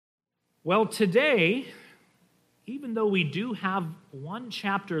Well, today, even though we do have one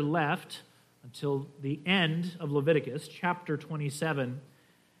chapter left until the end of Leviticus, chapter 27,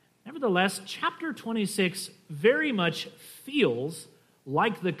 nevertheless, chapter 26 very much feels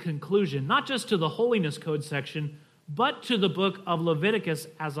like the conclusion, not just to the Holiness Code section, but to the book of Leviticus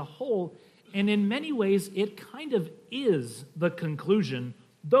as a whole. And in many ways, it kind of is the conclusion,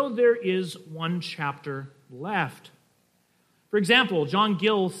 though there is one chapter left. For example, John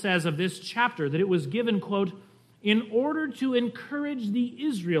Gill says of this chapter that it was given, quote, in order to encourage the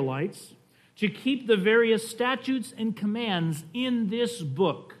Israelites to keep the various statutes and commands in this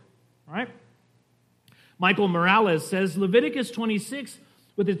book. All right? Michael Morales says Leviticus 26,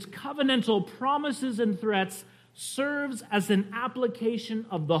 with its covenantal promises and threats, serves as an application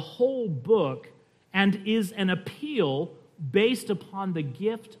of the whole book and is an appeal based upon the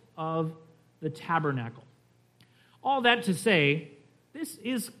gift of the tabernacle. All that to say, this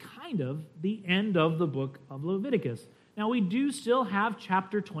is kind of the end of the book of Leviticus. Now, we do still have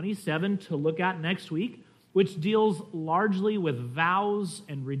chapter 27 to look at next week, which deals largely with vows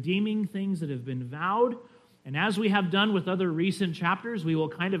and redeeming things that have been vowed. And as we have done with other recent chapters, we will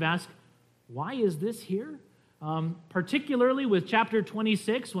kind of ask, why is this here? Particularly with chapter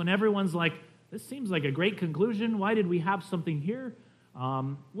 26, when everyone's like, this seems like a great conclusion. Why did we have something here?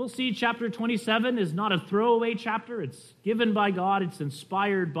 We'll see chapter 27 is not a throwaway chapter. It's given by God. It's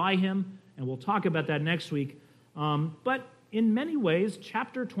inspired by Him. And we'll talk about that next week. But in many ways,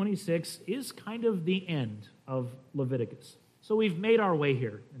 chapter 26 is kind of the end of Leviticus. So we've made our way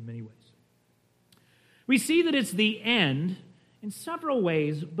here in many ways. We see that it's the end in several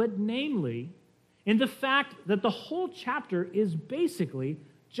ways, but namely in the fact that the whole chapter is basically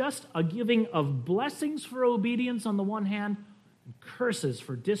just a giving of blessings for obedience on the one hand and curses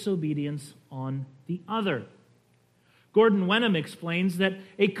for disobedience on the other. Gordon Wenham explains that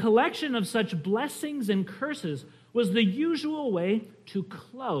a collection of such blessings and curses was the usual way to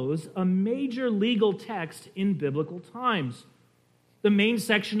close a major legal text in biblical times. The main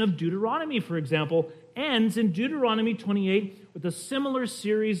section of Deuteronomy, for example, ends in Deuteronomy 28 with a similar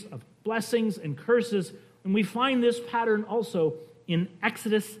series of blessings and curses, and we find this pattern also in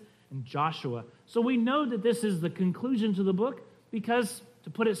Exodus and Joshua. So we know that this is the conclusion to the book because, to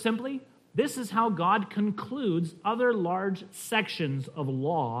put it simply, this is how God concludes other large sections of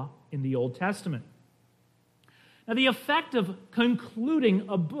law in the Old Testament. Now, the effect of concluding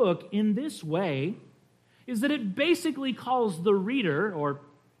a book in this way is that it basically calls the reader, or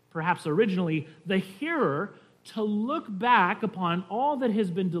perhaps originally the hearer, to look back upon all that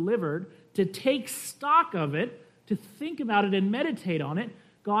has been delivered, to take stock of it, to think about it and meditate on it,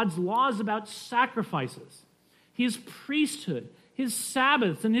 God's laws about sacrifices, His priesthood, His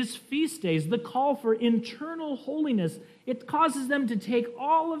Sabbaths and His feast days, the call for internal holiness. It causes them to take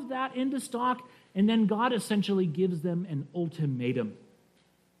all of that into stock, and then God essentially gives them an ultimatum.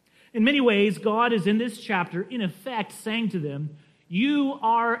 In many ways, God is in this chapter, in effect, saying to them, you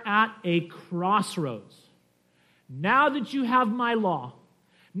are at a crossroads. Now that you have my law,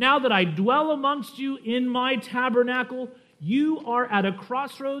 now that I dwell amongst you in my tabernacle, you are at a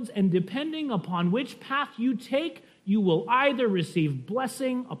crossroads, and depending upon which path you take, you will either receive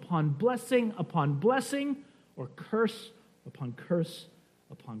blessing upon blessing upon blessing, or curse upon curse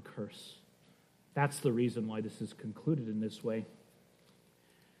upon curse. That's the reason why this is concluded in this way.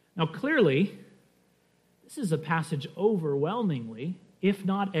 Now, clearly, this is a passage overwhelmingly, if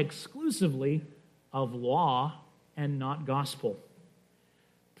not exclusively, of law and not gospel.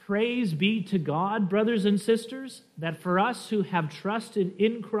 Praise be to God, brothers and sisters, that for us who have trusted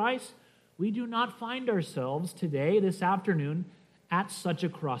in Christ, we do not find ourselves today, this afternoon, at such a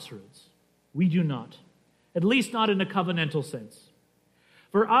crossroads. We do not, at least not in a covenantal sense.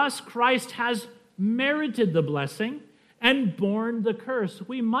 For us, Christ has merited the blessing and borne the curse.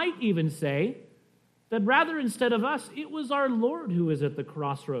 We might even say that rather instead of us, it was our Lord who was at the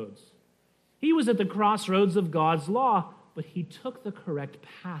crossroads. He was at the crossroads of God's law, but He took the correct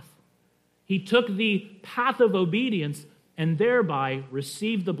path. He took the path of obedience and thereby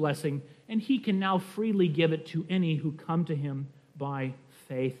received the blessing, and He can now freely give it to any who come to Him by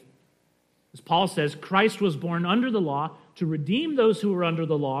faith. As Paul says, Christ was born under the law to redeem those who were under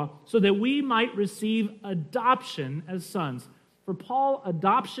the law so that we might receive adoption as sons. For Paul,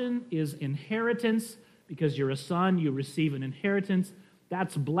 adoption is inheritance. Because you're a son, you receive an inheritance.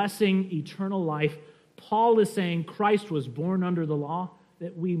 That's blessing, eternal life. Paul is saying Christ was born under the law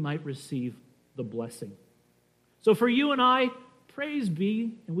that we might receive the blessing. So for you and I, praise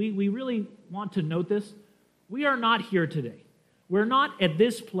be, and we really want to note this, we are not here today We're not at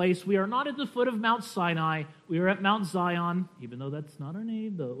this place. We are not at the foot of Mount Sinai. We are at Mount Zion, even though that's not our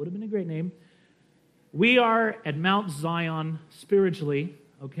name, though it would have been a great name. We are at Mount Zion spiritually,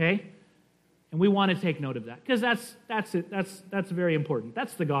 okay? And we want to take note of that, because that's it. That's very important.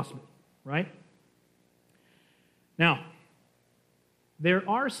 That's the gospel, right? Now, there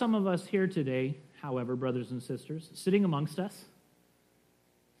are some of us here today, however, brothers and sisters, sitting amongst us,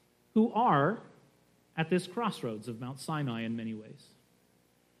 who are at this crossroads of Mount Sinai in many ways.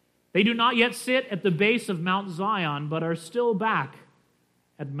 They do not yet sit at the base of Mount Zion, but are still back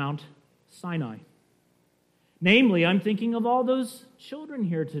at Mount Sinai. Namely, I'm thinking of all those children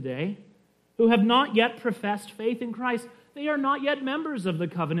here today who have not yet professed faith in Christ. They are not yet members of the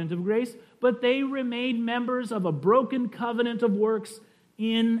covenant of grace, but they remain members of a broken covenant of works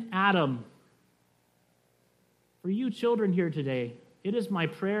in Adam. For you children here today, it is my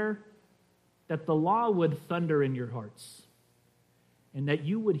prayer that the law would thunder in your hearts and that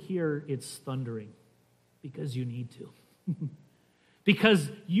you would hear its thundering, because you need to. Because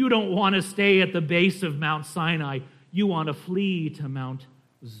you don't want to stay at the base of Mount Sinai. You want to flee to Mount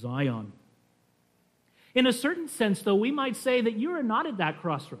Zion. In a certain sense, though, we might say that you are not at that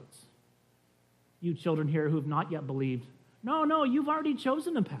crossroads. You children here who have not yet believed. No, you've already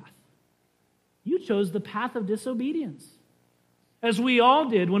chosen a path. You chose the path of disobedience, as we all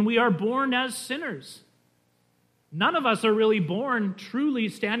did when we are born as sinners. None of us are really born truly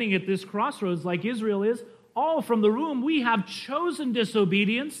standing at this crossroads like Israel is. All from the womb, we have chosen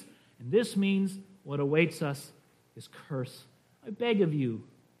disobedience, and this means what awaits us is curse. I beg of you,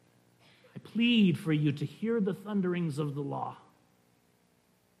 I plead for you to hear the thunderings of the law.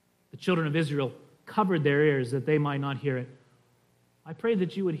 The children of Israel covered their ears that they might not hear it. I pray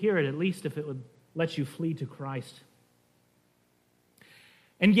that you would hear it, at least if it would let you flee to Christ.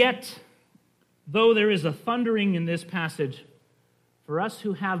 And yet, though there is a thundering in this passage, for us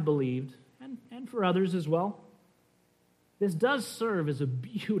who have believed, and for others as well, this does serve as a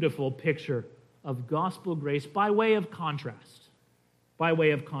beautiful picture of gospel grace by way of contrast. By way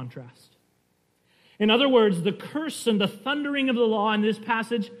of contrast. In other words, the curse and the thundering of the law in this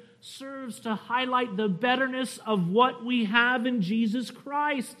passage serves to highlight the betterness of what we have in Jesus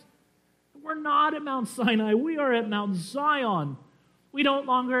Christ. We're not at Mount Sinai. We are at Mount Zion. We don't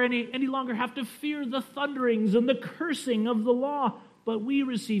any longer have to fear the thunderings and the cursing of the law, but we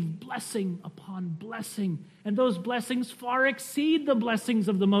receive blessing upon blessing, and those blessings far exceed the blessings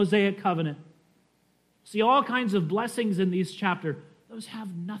of the Mosaic covenant. See, all kinds of blessings in these chapters, those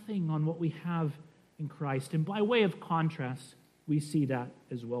have nothing on what we have in Christ. And by way of contrast, we see that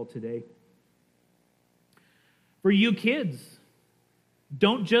as well today. For you kids,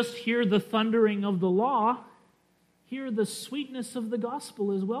 don't just hear the thundering of the law, hear the sweetness of the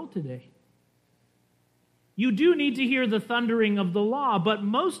gospel as well today. You do need to hear the thundering of the law, but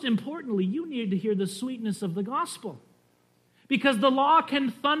most importantly, you need to hear the sweetness of the gospel. Because the law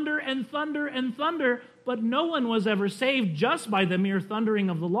can thunder and thunder and thunder, but no one was ever saved just by the mere thundering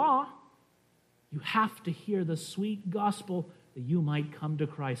of the law. You have to hear the sweet gospel that you might come to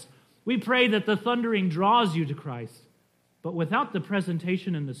Christ. We pray that the thundering draws you to Christ, but without the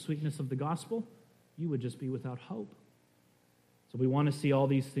presentation and the sweetness of the gospel, you would just be without hope. So we want to see all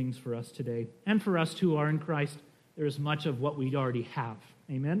these things for us today. And for us who are in Christ, there is much of what we already have.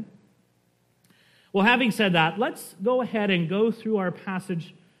 Amen? Well, having said that, let's go ahead and go through our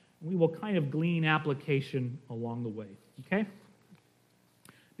passage. We will kind of glean application along the way. Okay?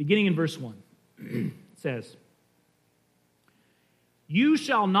 Beginning in verse 1, it says, "You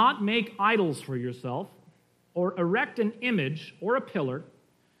shall not make idols for yourself, or erect an image or a pillar,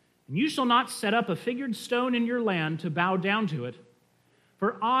 and you shall not set up a figured stone in your land to bow down to it.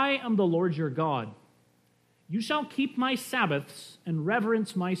 For I am the Lord your God. You shall keep my Sabbaths and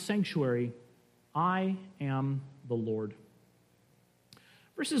reverence my sanctuary. I am the Lord."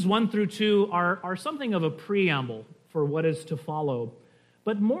 Verses 1 through 2 are something of a preamble for what is to follow.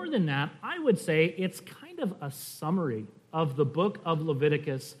 But more than that, I would say it's kind of a summary of the book of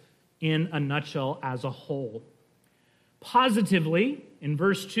Leviticus in a nutshell as a whole. Positively, in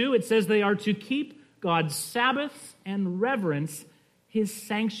verse 2, it says they are to keep God's Sabbaths and reverence his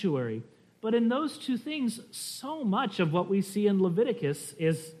sanctuary. But in those two things, so much of what we see in Leviticus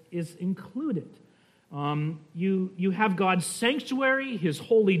is included. You have God's sanctuary, his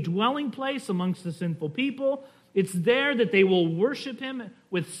holy dwelling place amongst the sinful people. It's there that they will worship him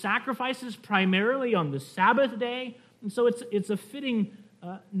with sacrifices primarily on the Sabbath day. And so it's a fitting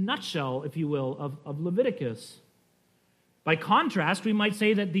nutshell, if you will, of Leviticus. By contrast, we might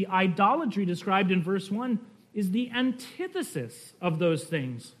say that the idolatry described in verse 1 is the antithesis of those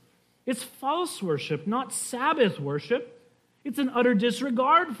things. It's false worship, not Sabbath worship. It's an utter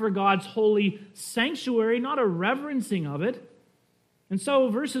disregard for God's holy sanctuary, not a reverencing of it. And so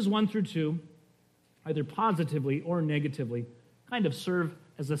verses 1 through 2, either positively or negatively, kind of serve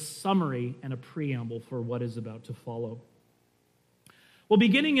as a summary and a preamble for what is about to follow. Well,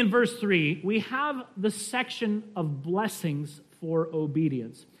 beginning in verse 3, we have the section of blessings for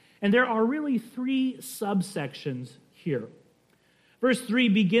obedience. And there are really 3 subsections here. Verse 3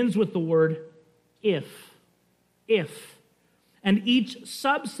 begins with the word if. If. And each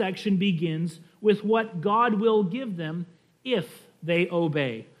subsection begins with what God will give them if they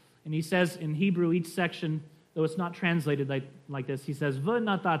obey. And he says in Hebrew, each section, though it's not translated like this, he says,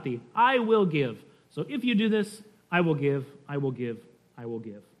 v'natati, I will give. So if you do this, I will give, I will give, I will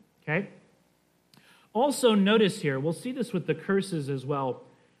give. Okay? Also notice here, we'll see this with the curses as well,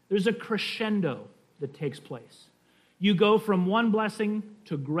 there's a crescendo that takes place. You go from one blessing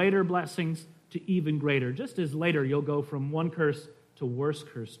to greater blessings to even greater, just as later you'll go from one curse to worse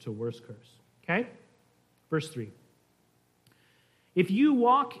curse to worse curse. Okay? Verse 3. If you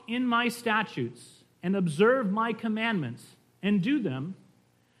walk in my statutes and observe my commandments and do them,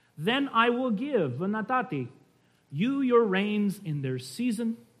 then I will give, v'natati, you your rains in their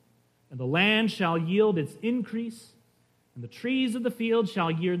season, and the land shall yield its increase, and the trees of the field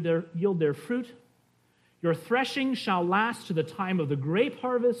shall yield their fruit. Your threshing shall last to the time of the grape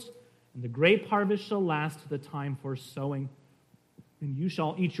harvest, and the grape harvest shall last to the time for sowing. And you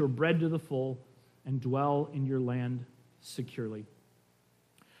shall eat your bread to the full, and dwell in your land securely.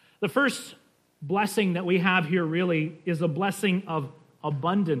 The first blessing that we have here really is a blessing of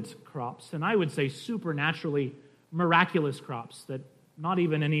abundant crops, and I would say supernaturally miraculous crops that not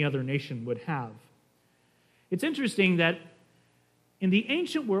even any other nation would have. It's interesting that in the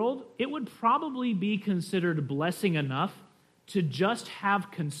ancient world, it would probably be considered blessing enough to just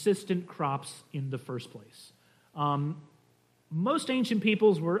have consistent crops in the first place. Most ancient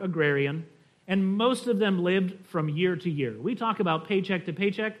peoples were agrarian, and most of them lived from year to year. We talk about paycheck to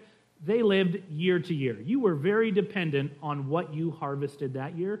paycheck. They lived year to year. You were very dependent on what you harvested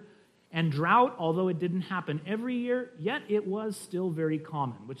that year. And drought, although it didn't happen every year, yet it was still very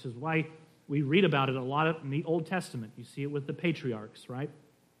common, which is why we read about it a lot in the Old Testament. You see it with the patriarchs, right?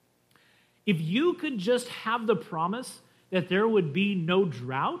 If you could just have the promise that there would be no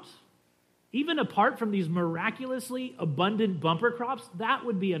drought, even apart from these miraculously abundant bumper crops, that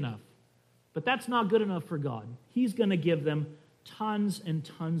would be enough. But that's not good enough for God. He's going to give them tons and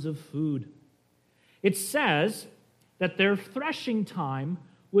tons of food. It says that their threshing time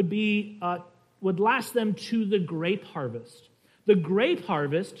would last them to the grape harvest. The grape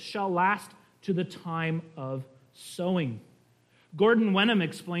harvest shall last to the time of sowing. Gordon Wenham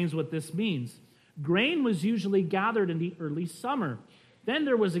explains what this means. Grain was usually gathered in the early summer. Then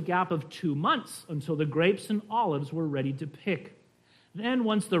there was a gap of 2 months until the grapes and olives were ready to pick. Then,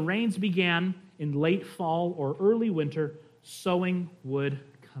 once the rains began in late fall or early winter, sowing would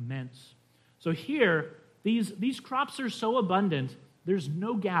commence. So here, these crops are so abundant, there's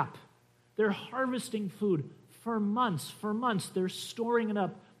no gap. They're harvesting food for months. They're storing it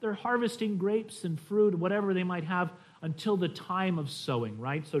up. They're harvesting grapes and fruit, whatever they might have, until the time of sowing,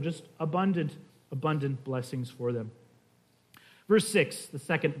 right? So just abundant blessings for them. Verse 6, the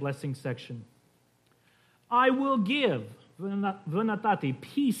second blessing section. I will give, v'natati,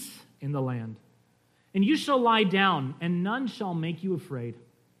 peace in the land. And you shall lie down, and none shall make you afraid.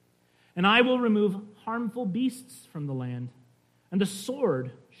 And I will remove harmful beasts from the land, and the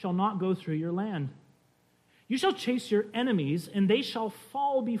sword shall not go through your land. You shall chase your enemies, and they shall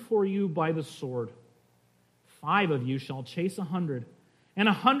fall before you by the sword. 5 of you shall chase 100, and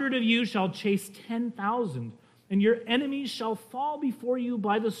 100 of you shall chase 10,000, and your enemies shall fall before you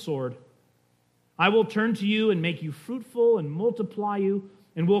by the sword. I will turn to you and make you fruitful and multiply you,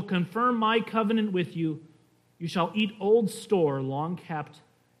 and will confirm my covenant with you. You shall eat old store long kept,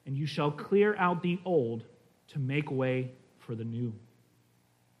 and you shall clear out the old to make way for the new.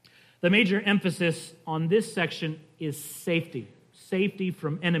 The major emphasis on this section is safety. Safety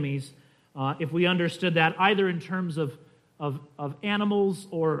from enemies. If we understood that either in terms of animals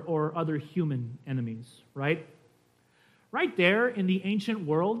or other human enemies, right? Right there in the ancient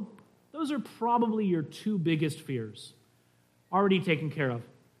world, those are probably your 2 biggest fears. Already taken care of.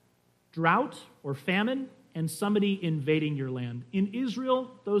 Drought or famine and somebody invading your land. In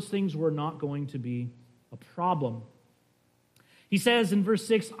Israel, those things were not going to be a problem. He says in verse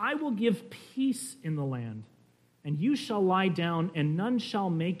 6, I will give peace in the land, and you shall lie down, and none shall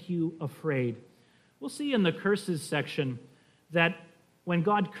make you afraid. We'll see in the curses section that when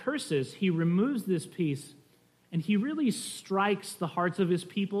God curses, he removes this peace, and he really strikes the hearts of his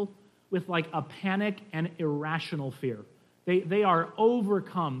people with like a panic and irrational fear. They are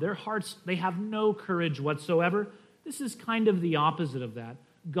overcome. Their hearts, they have no courage whatsoever. This is kind of the opposite of that.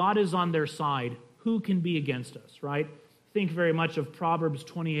 God is on their side. Who can be against us, right? Think very much of Proverbs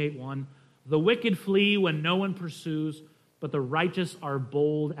 28:1. The wicked flee when no one pursues, but the righteous are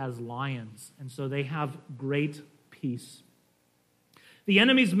bold as lions. And so they have great peace. The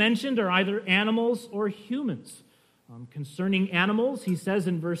enemies mentioned are either animals or humans. Concerning animals, he says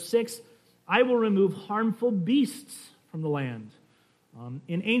in verse 6, I will remove harmful beasts from the land.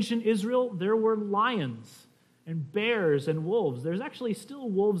 In ancient Israel, there were lions and bears and wolves. There's actually still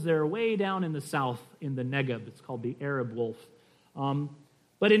wolves there way down in the south in the Negev. It's called the Arab wolf.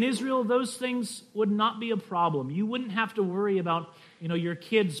 But in Israel, those things would not be a problem. You wouldn't have to worry about, your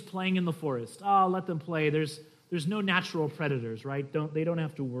kids playing in the forest. Oh, let them play. There's no natural predators, right? They don't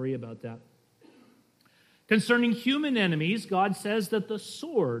have to worry about that. Concerning human enemies, God says that the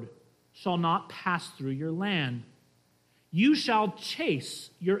sword shall not pass through your land. You shall chase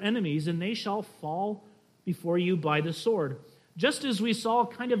your enemies, and they shall fall before you by the sword. Just as we saw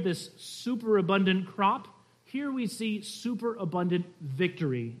kind of this superabundant crop, here we see superabundant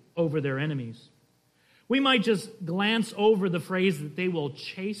victory over their enemies. We might just glance over the phrase that they will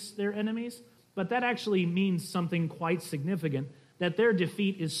chase their enemies, but that actually means something quite significant, that their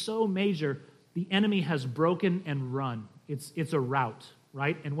defeat is so major, the enemy has broken and run. It's a rout,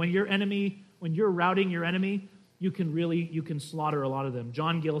 right? And when you're routing your enemy, you can slaughter a lot of them.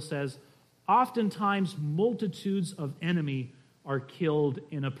 John Gill says, oftentimes multitudes of enemy are killed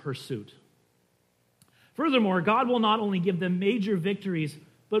in a pursuit. Furthermore, God will not only give them major victories,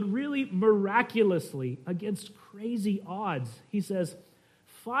 but really miraculously against crazy odds. He says,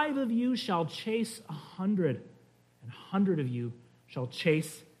 5 of you shall chase 100, and 100 of you shall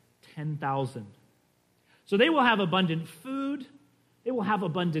chase 10,000. So they will have abundant food, they will have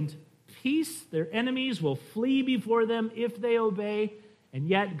abundant peace, their enemies will flee before them if they obey, and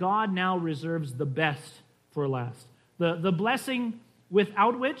yet God now reserves the best for last. The blessing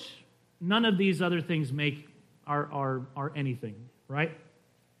without which none of these other things are anything, right?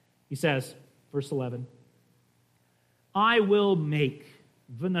 He says, verse 11, I will make,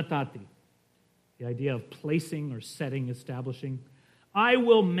 v'natati, the idea of placing or setting, establishing. I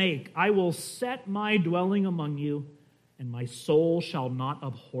will set my dwelling among you, and my soul shall not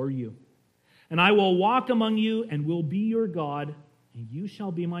abhor you. And I will walk among you, and will be your God, and you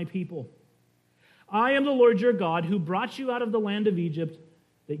shall be my people. I am the Lord your God, who brought you out of the land of Egypt,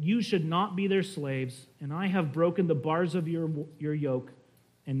 that you should not be their slaves, and I have broken the bars of your yoke,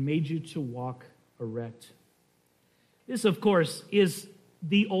 and made you to walk erect. This, of course, is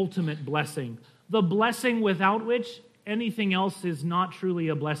the ultimate blessing. The blessing without which anything else is not truly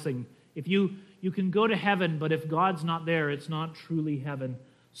a blessing. If you can go to heaven, but if God's not there, it's not truly heaven.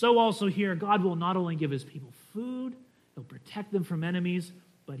 So also here, God will not only give his people food, he'll protect them from enemies,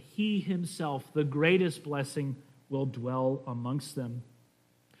 but he himself, the greatest blessing, will dwell amongst them.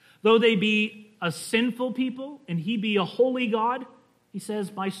 Though they be a sinful people and he be a holy God, he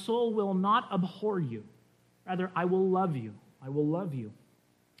says, my soul will not abhor you. Rather, I will love you. I will love you.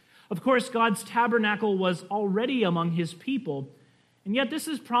 Of course, God's tabernacle was already among his people, and yet this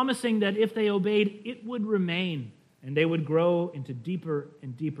is promising that if they obeyed, it would remain, and they would grow into deeper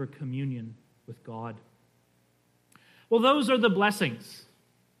and deeper communion with God. Well, those are the blessings.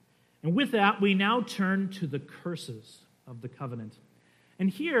 And with that, we now turn to the curses of the covenant. And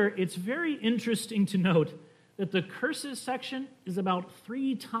here, it's very interesting to note that the curses section is about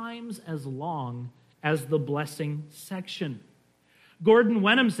 3 times as long as the blessing section. Gordon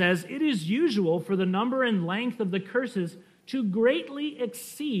Wenham says, it is usual for the number and length of the curses to greatly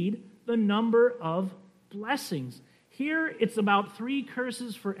exceed the number of blessings. Here, it's about 3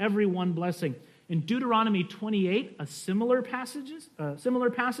 curses for every 1 blessing. In Deuteronomy 28, a similar passage,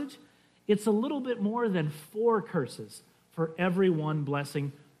 it's a little bit more than 4 curses for every 1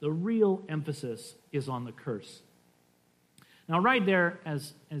 blessing. The real emphasis is on the curse. Now, right there,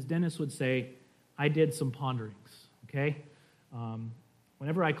 as Dennis would say, I did some ponderings, okay?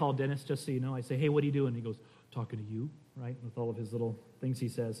 Whenever I call Dennis, just so you know, I say, hey, what are you doing? He goes, talking to you, right? With all of his little things he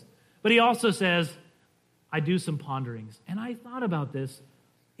says. But he also says, I do some ponderings. And I thought about this.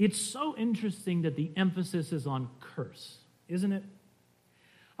 It's so interesting that the emphasis is on curse, isn't it?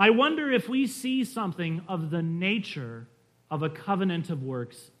 I wonder if we see something of the nature of a covenant of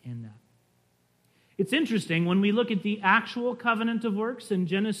works in that. It's interesting, when we look at the actual covenant of works in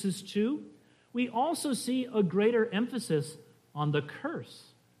Genesis 2, we also see a greater emphasis on the curse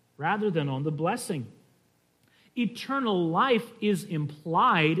rather than on the blessing. Eternal life is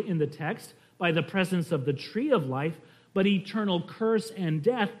implied in the text by the presence of the tree of life, but eternal curse and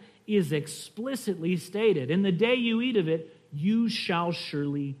death is explicitly stated. In the day you eat of it, you shall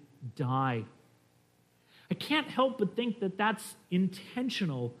surely die. I can't help but think that that's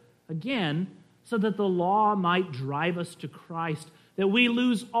intentional, again, so that the law might drive us to Christ, that we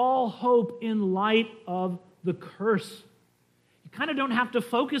lose all hope in light of the curse. You kind of don't have to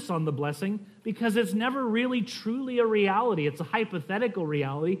focus on the blessing because it's never really truly a reality. It's a hypothetical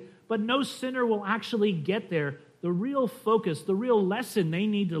reality, but no sinner will actually get there. The real focus, the real lesson they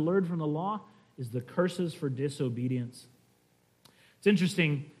need to learn from the law is the curses for disobedience. It's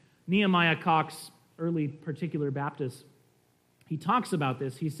interesting, Nehemiah Cox, early particular Baptist, he talks about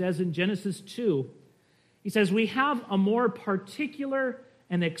this. He says in Genesis 2, he says, we have a more particular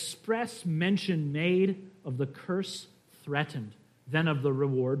and express mention made of the curse threatened than of the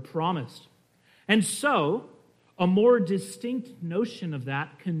reward promised. And so, a more distinct notion of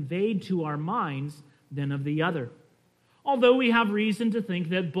that conveyed to our minds than of the other, although we have reason to think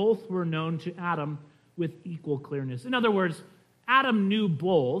that both were known to Adam with equal clearness. In other words, Adam knew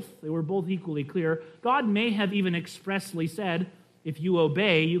both. They were both equally clear. God may have even expressly said, if you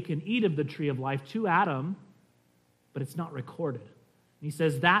obey, you can eat of the tree of life to Adam, but it's not recorded. And he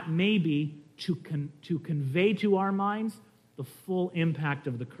says that may be to convey to our minds the full impact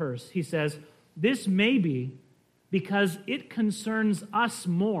of the curse. He says, this may be because it concerns us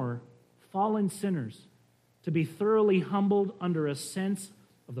more, fallen sinners, to be thoroughly humbled under a sense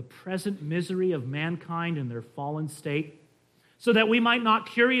of the present misery of mankind in their fallen state, so that we might not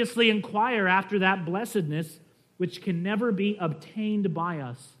curiously inquire after that blessedness which can never be obtained by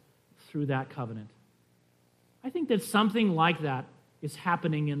us through that covenant. I think that something like that is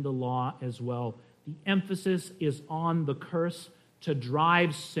happening in the law as well. The emphasis is on the curse to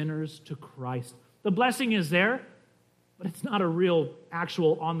drive sinners to Christ. The blessing is there, but it's not a real,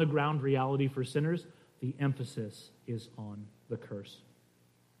 actual, on-the-ground reality for sinners. The emphasis is on the curse.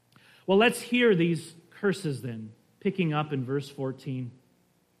 Well, let's hear these curses then, picking up in verse 14.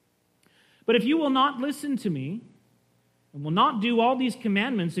 But if you will not listen to me, and will not do all these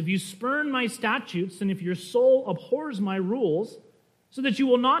commandments, if you spurn my statutes, and if your soul abhors my rules, so that you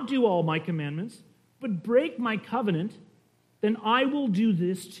will not do all my commandments, but break my covenant, then I will do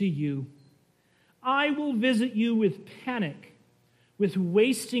this to you. I will visit you with panic, with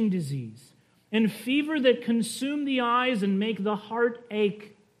wasting disease, and fever that consume the eyes and make the heart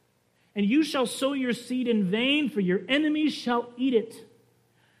ache. And you shall sow your seed in vain, for your enemies shall eat it.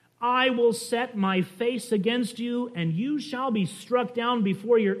 I will set my face against you, and you shall be struck down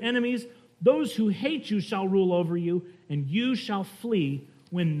before your enemies. Those who hate you shall rule over you, and you shall flee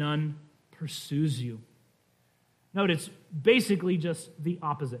when none pursues you. Note, it's basically just the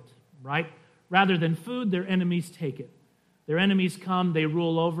opposite, right? Rather than food, their enemies take it. Their enemies come, they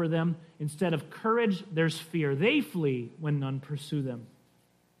rule over them. Instead of courage, there's fear. They flee when none pursue them.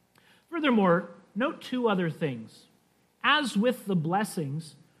 Furthermore, note two other things. As with the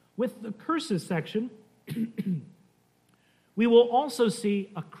blessings, with the curses section, we will also see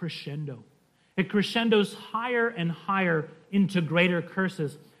a crescendo. It crescendos higher and higher into greater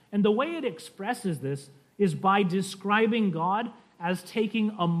curses. And the way it expresses this is by describing God as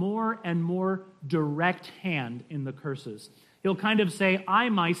taking a more and more direct hand in the curses. He'll kind of say, I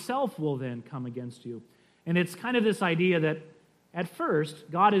myself will then come against you. And it's kind of this idea that at first,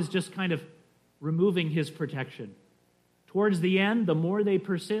 God is just kind of removing his protection. Towards the end, the more they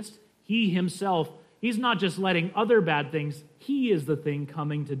persist, he himself, he's not just letting other bad things, he is the thing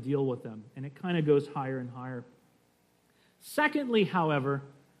coming to deal with them. And it kind of goes higher and higher. Secondly, however,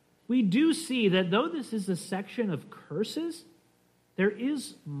 we do see that though this is a section of curses, there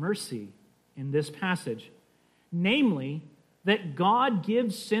is mercy in this passage. Namely, that God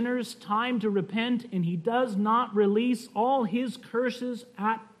gives sinners time to repent, and he does not release all his curses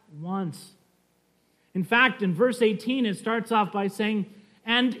at once. In fact, in verse 18, it starts off by saying,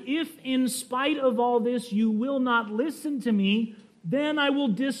 and if in spite of all this you will not listen to me, then I will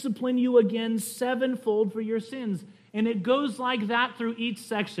discipline you again sevenfold for your sins. And it goes like that through each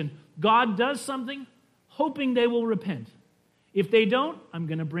section. God does something, hoping they will repent. If they don't, I'm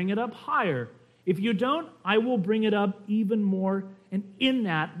going to bring it up higher. If you don't, I will bring it up even more. And in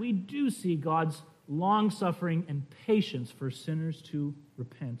that, we do see God's long-suffering and patience for sinners to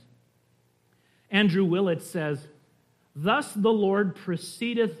repent. Andrew Willett says, thus the Lord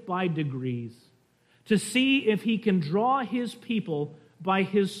proceedeth by degrees, to see if he can draw his people by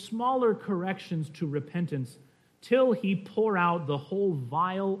his smaller corrections to repentance, till he pour out the whole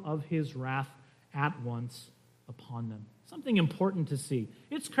vial of his wrath at once upon them. Something important to see.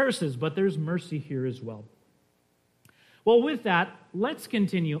 It's curses, but there's mercy here as well. Well, with that, let's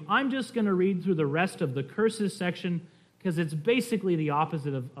continue. I'm just going to read through the rest of the curses section, because it's basically the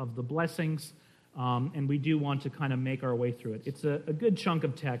opposite of the blessings, and we do want to kind of make our way through it. It's a good chunk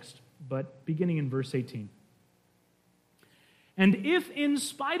of text, but beginning in verse 18. And if in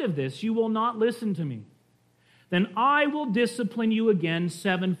spite of this you will not listen to me, then I will discipline you again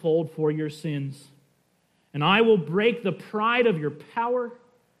sevenfold for your sins. And I will break the pride of your power,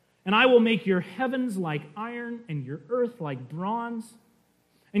 and I will make your heavens like iron and your earth like bronze.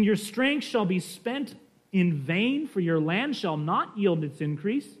 And your strength shall be spent in vain, for your land shall not yield its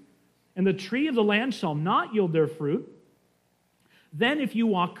increase, and the tree of the land shall not yield their fruit. Then if you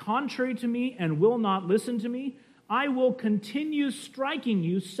walk contrary to me and will not listen to me, I will continue striking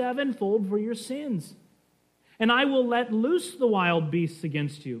you sevenfold for your sins. And I will let loose the wild beasts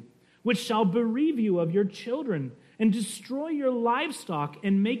against you, which shall bereave you of your children, and destroy your livestock,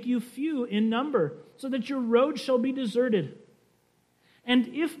 and make you few in number, so that your road shall be deserted. And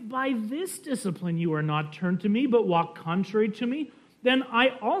if by this discipline you are not turned to me, but walk contrary to me, then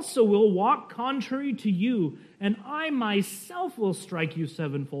I also will walk contrary to you, and I myself will strike you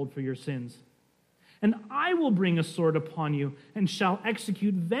sevenfold for your sins. And I will bring a sword upon you, and shall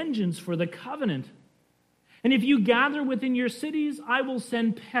execute vengeance for the covenant. And if you gather within your cities, I will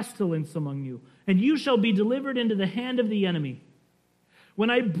send pestilence among you, and you shall be delivered into the hand of the enemy. When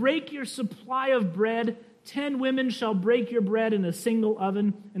I break your supply of bread, 10 women shall break your bread in a single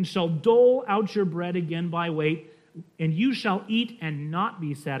oven, and shall dole out your bread again by weight, and you shall eat and not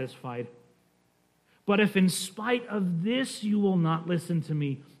be satisfied. But if in spite of this you will not listen to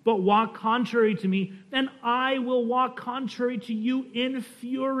me, but walk contrary to me, then I will walk contrary to you in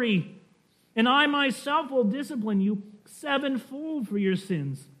fury. And I myself will discipline you sevenfold for your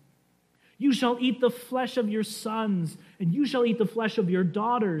sins. You shall eat the flesh of your sons, and you shall eat the flesh of your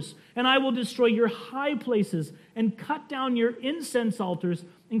daughters. And I will destroy your high places, and cut down your incense altars,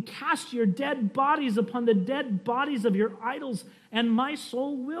 and cast your dead bodies upon the dead bodies of your idols, and my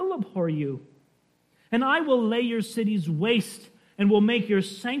soul will abhor you. And I will lay your cities waste, and will make your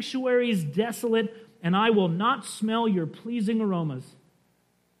sanctuaries desolate, and I will not smell your pleasing aromas.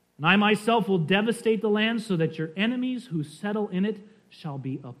 And I myself will devastate the land, so that your enemies who settle in it shall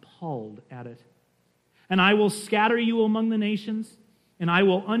be appalled at it. And I will scatter you among the nations, and I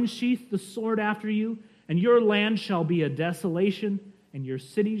will unsheath the sword after you, and your land shall be a desolation, and your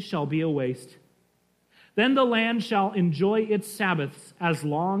cities shall be a waste. Then the land shall enjoy its Sabbaths as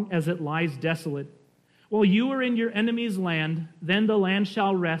long as it lies desolate. While you are in your enemy's land, then the land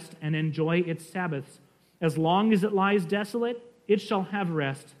shall rest and enjoy its Sabbaths. As long as it lies desolate, it shall have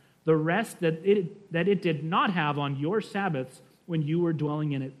rest, the rest that it did not have on your Sabbaths when you were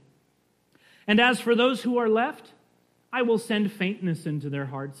dwelling in it. And as for those who are left, I will send faintness into their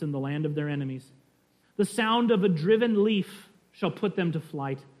hearts in the land of their enemies. The sound of a driven leaf shall put them to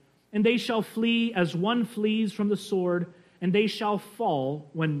flight, and they shall flee as one flees from the sword, and they shall fall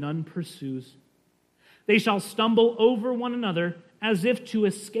when none pursues. They shall stumble over one another as if to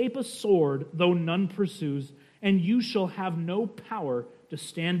escape a sword, though none pursues, and you shall have no power to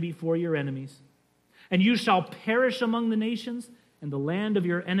stand before your enemies. And you shall perish among the nations, and the land of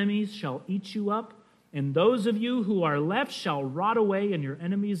your enemies shall eat you up, and those of you who are left shall rot away in your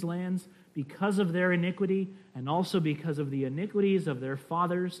enemies' lands because of their iniquity, and also because of the iniquities of their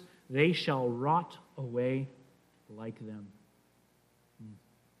fathers. They shall rot away like them.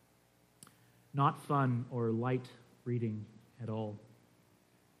 Not fun or light reading at all.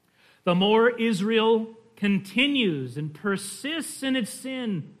 The more Israel continues and persists in its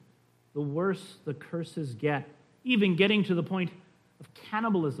sin, the worse the curses get, even getting to the point of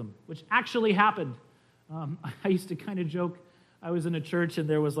cannibalism, which actually happened. I used to kind of joke, I was in a church and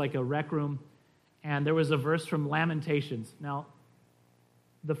there was like a rec room, and there was a verse from Lamentations. Now,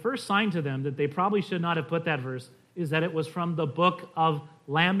 the first sign to them that they probably should not have put that verse is that it was from the book of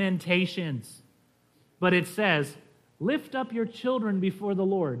Lamentations. But it says, lift up your children before the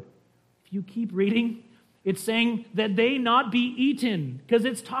Lord. If you keep reading, it's saying that they not be eaten, because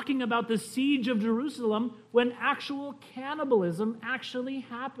it's talking about the siege of Jerusalem when actual cannibalism actually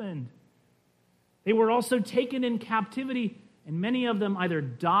happened. They were also taken in captivity, and many of them either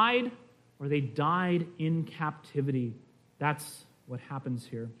died or they died in captivity. That's what happens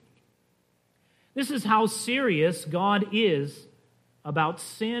here. This is how serious God is about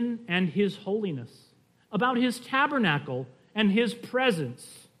sin and his holiness, about his tabernacle and his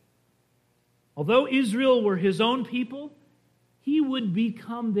presence. Although Israel were his own people, he would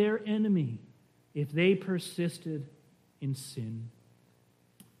become their enemy if they persisted in sin.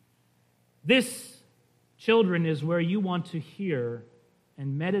 This, children, is where you want to hear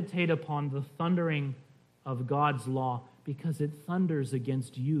and meditate upon the thundering of God's law, because it thunders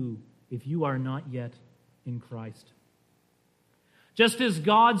against you if you are not yet in Christ. Just as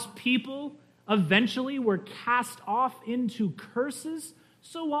God's people eventually were cast off into curses,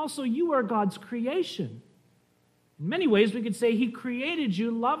 so also you are God's creation. In many ways, we could say he created you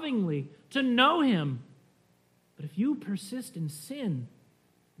lovingly to know him. But if you persist in sin,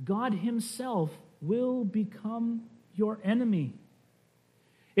 God himself will become your enemy.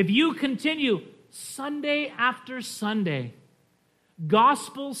 If you continue Sunday after Sunday,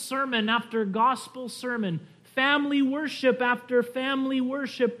 gospel sermon after gospel sermon, family worship after family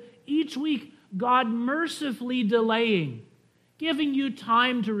worship, each week, God mercifully delaying, giving you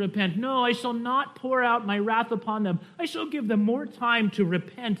time to repent. No, I shall not pour out my wrath upon them. I shall give them more time to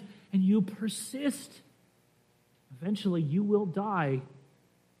repent, and you persist. Eventually, you will die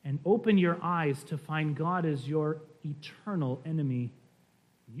and open your eyes to find God as your eternal enemy.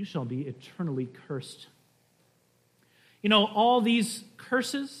 You shall be eternally cursed. You know, all these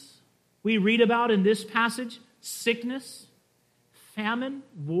curses we read about in this passage, sickness, famine,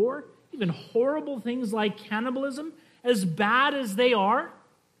 war, even horrible things like cannibalism, as bad as they are,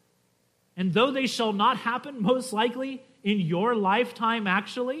 and though they shall not happen most likely in your lifetime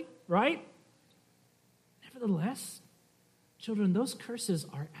actually, right? Nevertheless, children, those curses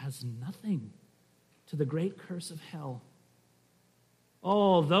are as nothing to the great curse of hell.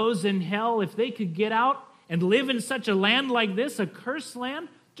 Oh, those in hell, if they could get out and live in such a land like this, a cursed land,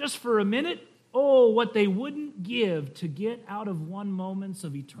 just for a minute, oh, what they wouldn't give to get out of 1 moment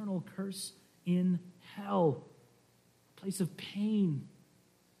of eternal curse in hell. A place of pain.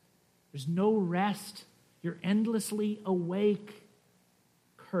 There's no rest. You're endlessly awake,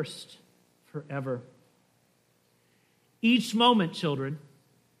 cursed forever. Each moment, children,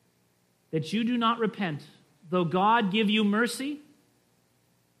 that you do not repent, though God give you mercy,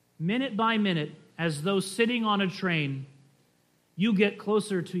 minute by minute, as though sitting on a train, you get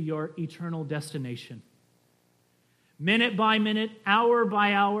closer to your eternal destination. Minute by minute, hour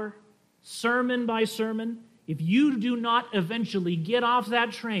by hour, sermon by sermon, if you do not eventually get off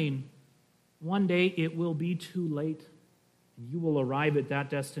that train, one day it will be too late, and you will arrive at that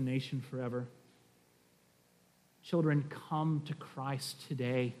destination forever. Children, come to Christ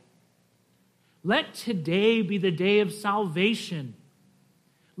today. Let today be the day of salvation.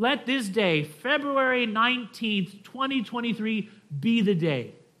 Let this day, February 19th, 2023, be the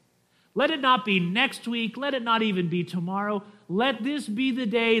day. Let it not be next week. Let it not even be tomorrow. Let this be the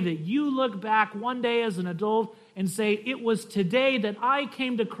day that you look back one day as an adult and say, it was today that I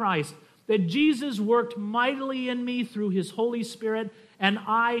came to Christ, that Jesus worked mightily in me through his Holy Spirit, and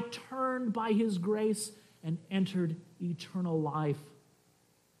I turned by his grace and entered eternal life.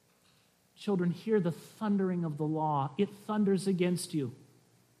 Children, hear the thundering of the law. It thunders against you.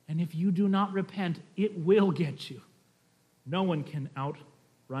 And if you do not repent, it will get you. No one can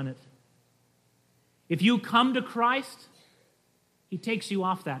outrun it. If you come to Christ, he takes you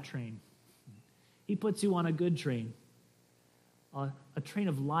off that train. He puts you on a good train, a train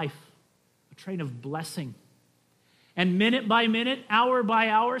of life, a train of blessing. And minute by minute, hour by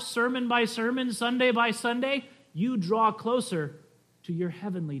hour, sermon by sermon, Sunday by Sunday, you draw closer to your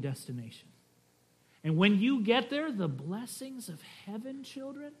heavenly destination. And when you get there, the blessings of heaven,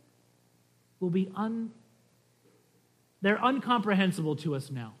 children, will be they're incomprehensible to us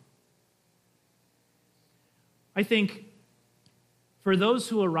now. I think for those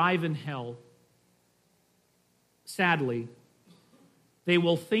who arrive in hell, sadly, they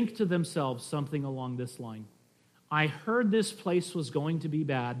will think to themselves something along this line. I heard this place was going to be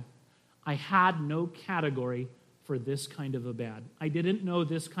bad. I had no category for this kind of a bad. I didn't know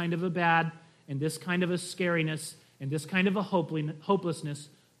this kind of a bad and this kind of a scariness and this kind of a hopelessness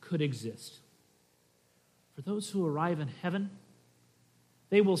could exist. For those who arrive in heaven,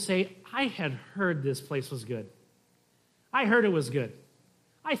 they will say, I had heard this place was good. I heard it was good.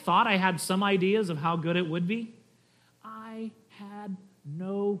 I thought I had some ideas of how good it would be. I had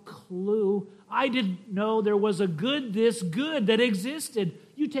no clue. I didn't know there was a good this good that existed.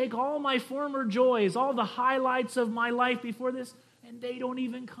 You take all my former joys, all the highlights of my life before this, and they don't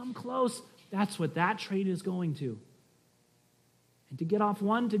even come close. That's what that train is going to. And to get off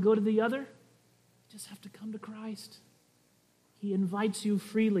one, to go to the other, you just have to come to Christ. He invites you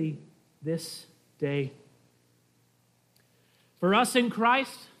freely this day. For us in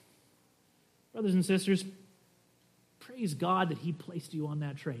Christ, brothers and sisters, praise God that he placed you on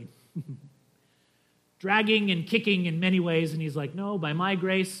that train. Dragging and kicking in many ways, and he's like, no, by my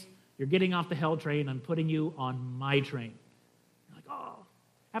grace, you're getting off the hell train. I'm putting you on my train. You're like, oh.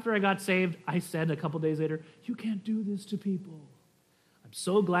 After I got saved, I said a couple days later, you can't do this to people. I'm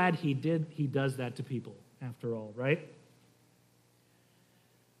so glad he does that to people, after all, right?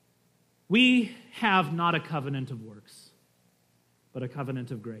 We have not a covenant of works. but a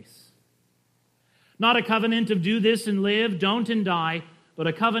covenant of grace. Not a covenant of do this and live, don't and die, but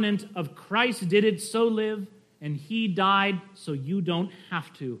a covenant of Christ did it, so live, and he died so you don't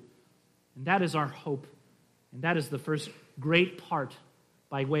have to. And that is our hope. And that is the first great part,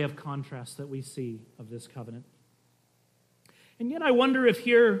 by way of contrast, that we see of this covenant. And yet I wonder if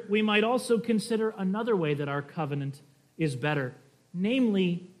here we might also consider another way that our covenant is better,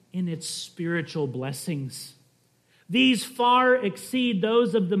 namely in its spiritual blessings. These far exceed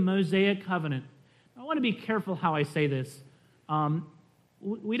those of the Mosaic covenant. I want to be careful how I say this.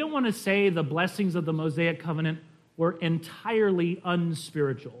 We don't want to say the blessings of the Mosaic covenant were entirely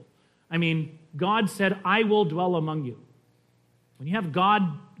unspiritual. I mean, God said, I will dwell among you. When you have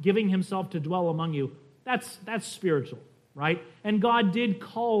God giving himself to dwell among you, that's spiritual, right? And God did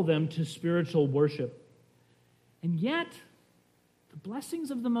call them to spiritual worship. And yet, the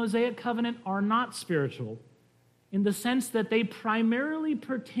blessings of the Mosaic covenant are not spiritual in the sense that they primarily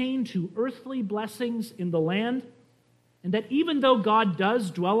pertain to earthly blessings in the land, and that even though God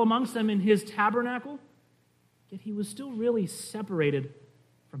does dwell amongst them in his tabernacle, yet he was still really separated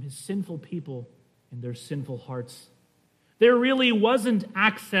from his sinful people and their sinful hearts. There really wasn't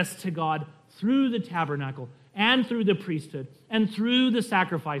access to God through the tabernacle and through the priesthood and through the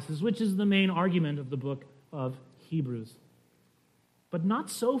sacrifices, which is the main argument of the book of Hebrews. But not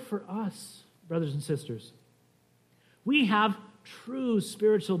so for us, brothers and sisters. We have true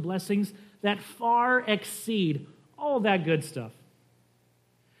spiritual blessings that far exceed all that good stuff.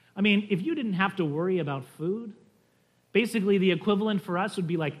 I mean, if you didn't have to worry about food, basically the equivalent for us would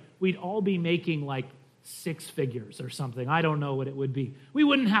be like we'd all be making like 6 figures or something. I don't know what it would be. We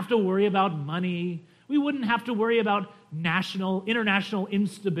wouldn't have to worry about money. We wouldn't have to worry about international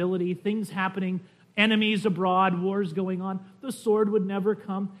instability, things happening, enemies abroad, wars going on. The sword would never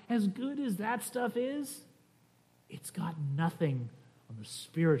come. As good as that stuff is, it's got nothing on the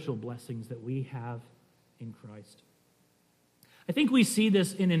spiritual blessings that we have in Christ. I think we see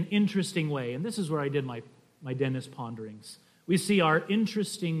this in an interesting way, and this is where I did my Dennis ponderings. We see our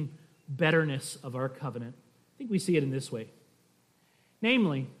interesting betterness of our covenant. I think we see it in this way.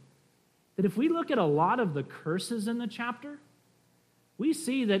 Namely, that if we look at a lot of the curses in the chapter, we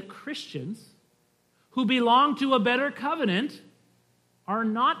see that Christians who belong to a better covenant are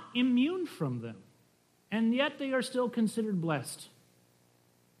not immune from them, and yet they are still considered blessed.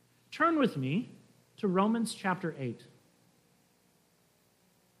 Turn with me to Romans chapter 8.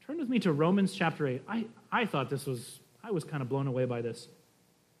 Turn with me to Romans chapter 8. I thought I was kind of blown away by this.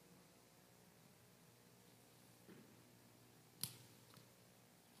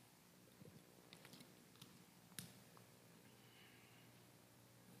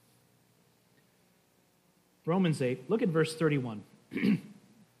 Romans 8, look at verse 31.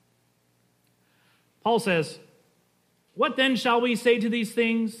 Paul says, "What then shall we say to these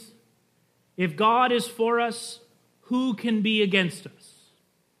things? If God is for us, who can be against us?"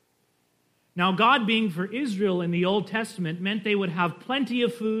 Now, God being for Israel in the Old Testament meant they would have plenty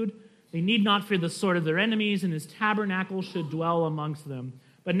of food. They need not fear the sword of their enemies, and his tabernacle should dwell amongst them.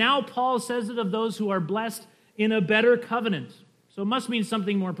 But now Paul says it of those who are blessed in a better covenant. So it must mean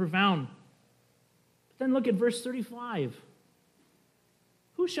something more profound. But then look at verse 35.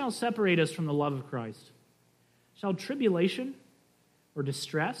 Who shall separate us from the love of Christ? Shall tribulation, or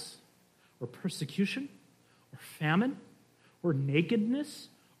distress, or persecution, or famine, or nakedness,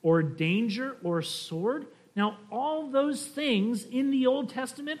 or danger, or sword? Now, all those things in the Old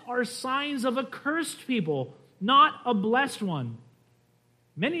Testament are signs of a cursed people, not a blessed one.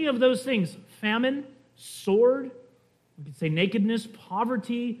 Many of those things, famine, sword, we could say nakedness,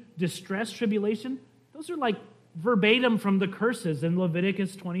 poverty, distress, tribulation, those are like verbatim from the curses in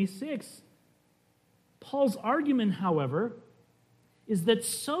Leviticus 26. Paul's argument, however, is that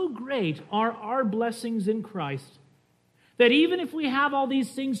so great are our blessings in Christ that even if we have all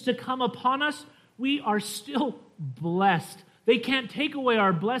these things to come upon us, we are still blessed. They can't take away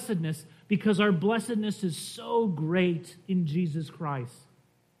our blessedness because our blessedness is so great in Jesus Christ.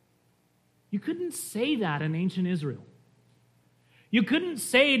 You couldn't say that in ancient Israel. You couldn't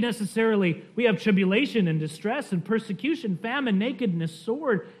say necessarily, we have tribulation and distress and persecution, famine, nakedness,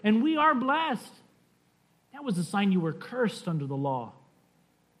 sword, and we are blessed. That was a sign you were cursed under the law.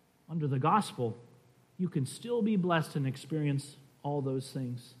 Under the gospel, you can still be blessed and experience all those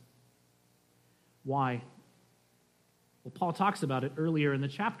things. Why? Well, Paul talks about it earlier in the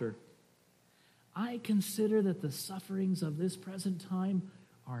chapter. I consider that the sufferings of this present time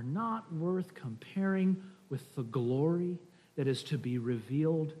are not worth comparing with the glory that is to be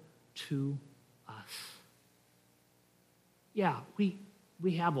revealed to us. Yeah, we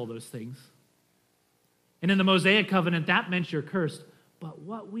have all those things. And in the Mosaic covenant, that meant you're cursed. But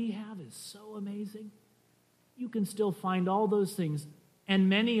what we have is so amazing. You can still find all those things, and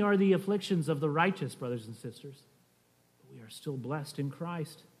many are the afflictions of the righteous, brothers and sisters. But we are still blessed in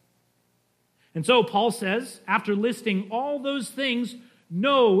Christ. And so Paul says, after listing all those things,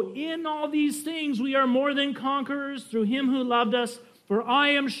 no, in all these things we are more than conquerors through him who loved us. For I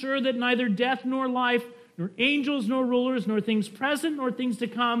am sure that neither death nor life, nor angels nor rulers, nor things present nor things to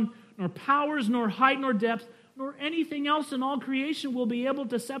come, nor powers, nor height, nor depth, nor anything else in all creation will be able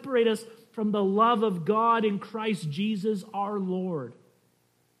to separate us from the love of God in Christ Jesus our Lord.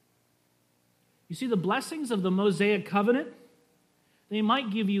 You see, the blessings of the Mosaic covenant, they might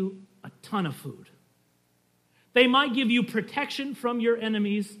give you a ton of food. They might give you protection from your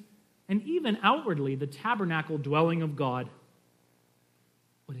enemies, and even outwardly the tabernacle dwelling of God.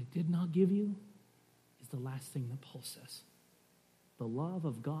 What it did not give you is the last thing that Paul says. The love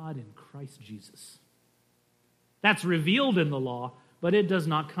of God in Christ Jesus. That's revealed in the law, but it does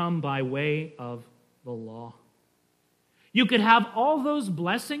not come by way of the law. You could have all those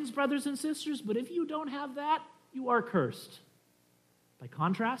blessings, brothers and sisters, but if you don't have that, you are cursed. By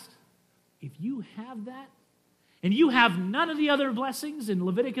contrast, if you have that, and you have none of the other blessings in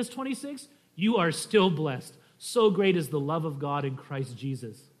Leviticus 26, you are still blessed. So great is the love of God in Christ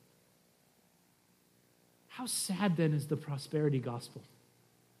Jesus. How sad then is the prosperity gospel?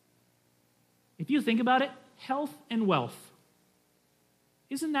 If you think about it, health and wealth.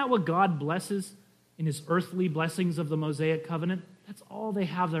 Isn't that what God blesses in his earthly blessings of the Mosaic covenant? That's all they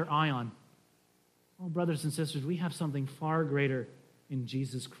have their eye on. Oh, brothers and sisters, we have something far greater in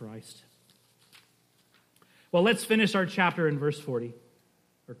Jesus Christ. Well, let's finish our chapter in verse 40,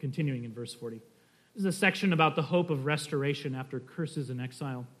 or continuing in verse 40. This is a section about the hope of restoration after curses and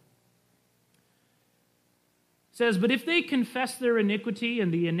exile. It says, "But if they confess their iniquity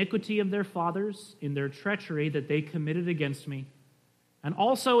and the iniquity of their fathers in their treachery that they committed against me, and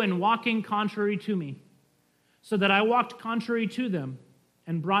also in walking contrary to me, so that I walked contrary to them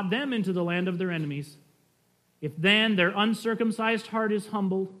and brought them into the land of their enemies, if then their uncircumcised heart is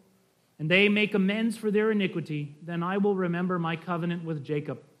humbled, and they make amends for their iniquity, then I will remember my covenant with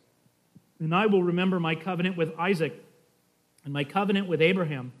Jacob, and I will remember my covenant with Isaac, and my covenant with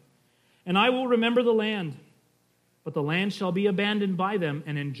Abraham, and I will remember the land. But the land shall be abandoned by them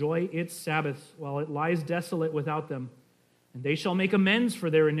and enjoy its Sabbaths while it lies desolate without them. And they shall make amends for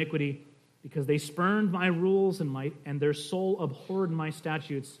their iniquity, because they spurned my rules and their soul abhorred my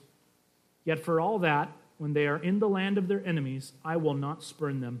statutes. Yet for all that, when they are in the land of their enemies, I will not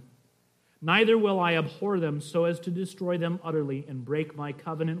spurn them. Neither will I abhor them so as to destroy them utterly and break my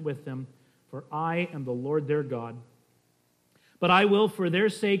covenant with them, for I am the Lord their God. But I will, for their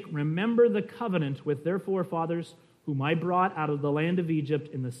sake, remember the covenant with their forefathers, whom I brought out of the land of Egypt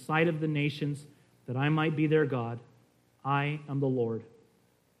in the sight of the nations, that I might be their God. I am the Lord.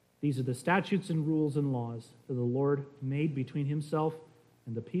 These are the statutes and rules and laws that the Lord made between himself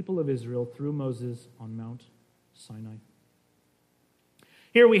and the people of Israel through Moses on Mount Sinai."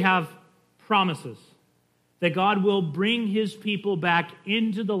 Here we have promises that God will bring his people back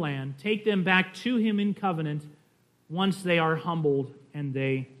into the land, take them back to him in covenant once they are humbled and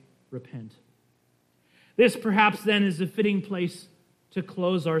they repent. This perhaps then is a fitting place to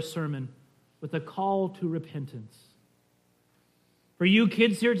close our sermon with a call to repentance. For you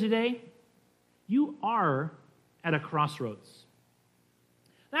kids here today, you are at a crossroads.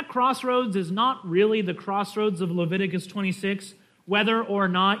 That crossroads is not really the crossroads of Leviticus 26, whether or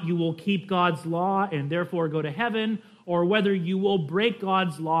not you will keep God's law and therefore go to heaven, or whether you will break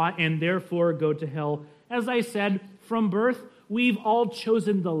God's law and therefore go to hell. As I said, from birth, we've all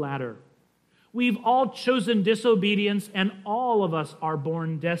chosen the latter. We've all chosen disobedience, and all of us are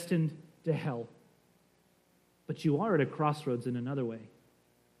born destined to hell. But you are at a crossroads in another way.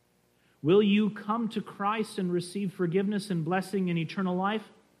 Will you come to Christ and receive forgiveness and blessing in eternal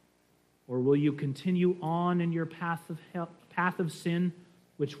life? Or will you continue on in your path of sin,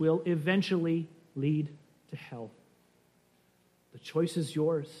 which will eventually lead to hell? The choice is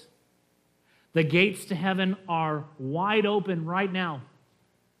yours. The gates to heaven are wide open right now.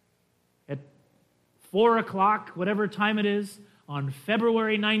 At 4 o'clock, whatever time it is, on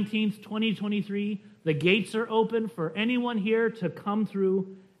February 19th, 2023, the gates are open for anyone here to come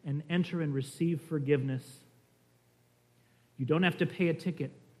through and enter and receive forgiveness. You don't have to pay a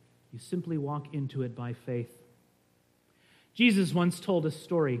ticket. You simply walk into it by faith. Jesus once told a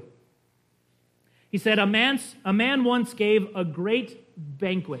story. He said, a man once gave a great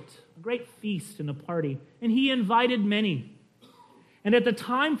banquet, a great feast and a party, and he invited many. And at the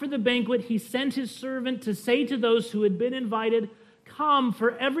time for the banquet, he sent his servant to say to those who had been invited, "Come,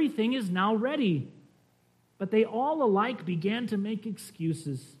 for everything is now ready." But they all alike began to make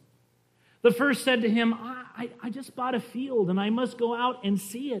excuses. The first said to him, I just bought a field and I must go out and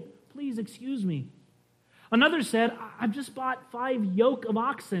see it. Please excuse me. Another said, I've just bought 5 yoke of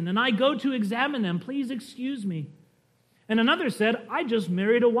oxen and I go to examine them. Please excuse me. And another said, I just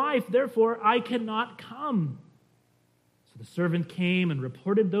married a wife, therefore I cannot come. So the servant came and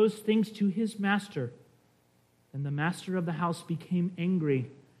reported those things to his master. And the master of the house became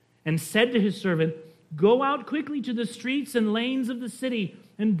angry and said to his servant, Go out quickly to the streets and lanes of the city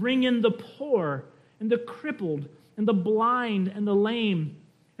and bring in the poor and the crippled and the blind and the lame.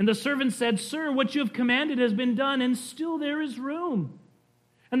 And the servant said, Sir, what you have commanded has been done, and still there is room.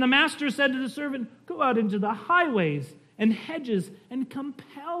 And the master said to the servant, Go out into the highways and hedges and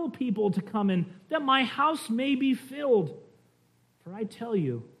compel people to come in, that my house may be filled. For I tell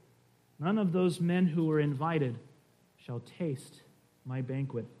you, none of those men who were invited shall taste my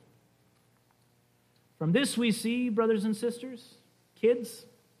banquet. From this we see, brothers and sisters, kids,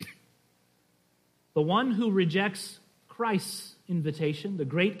 the one who rejects Christ's invitation, the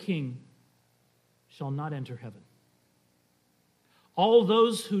great King, shall not enter heaven. All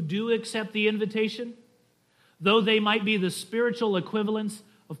those who do accept the invitation, though they might be the spiritual equivalents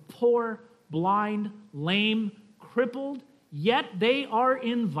of poor, blind, lame, crippled, yet they are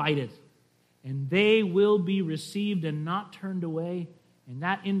invited, and they will be received and not turned away. And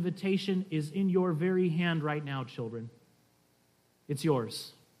that invitation is in your very hand right now, children. It's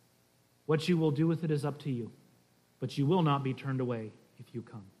yours. What you will do with it is up to you. But you will not be turned away if you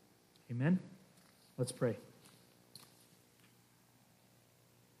come. Amen? Let's pray.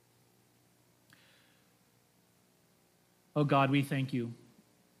 Oh God, we thank you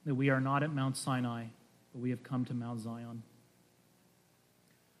that we are not at Mount Sinai, but we have come to Mount Zion.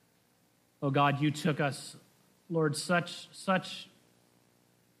 Oh God, you took us, Lord, such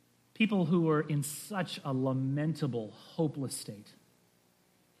people who were in such a lamentable, hopeless state.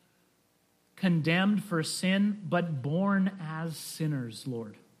 Condemned for sin, but born as sinners,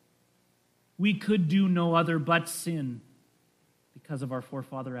 Lord. We could do no other but sin because of our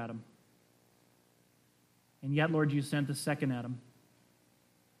forefather Adam. And yet, Lord, you sent the second Adam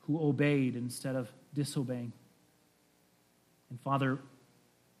who obeyed instead of disobeying. And Father,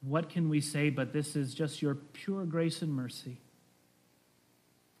 what can we say but this is just your pure grace and mercy?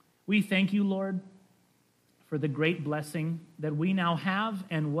 We thank you, Lord, for the great blessing that we now have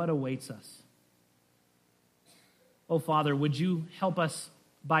and what awaits us. Oh, Father, would you help us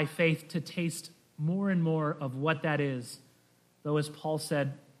by faith to taste more and more of what that is? Though, as Paul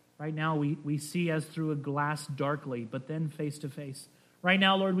said, right now we see as through a glass darkly, but then face to face. Right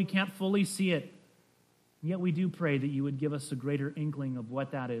now, Lord, we can't fully see it. And yet we do pray that you would give us a greater inkling of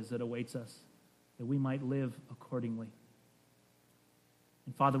what that is that awaits us, that we might live accordingly.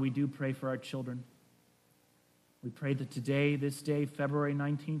 And Father, we do pray for our children. We pray that today, this day, February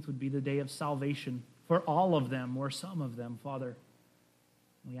 19th, would be the day of salvation for all of them or some of them, Father.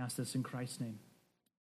 We ask this in Christ's name.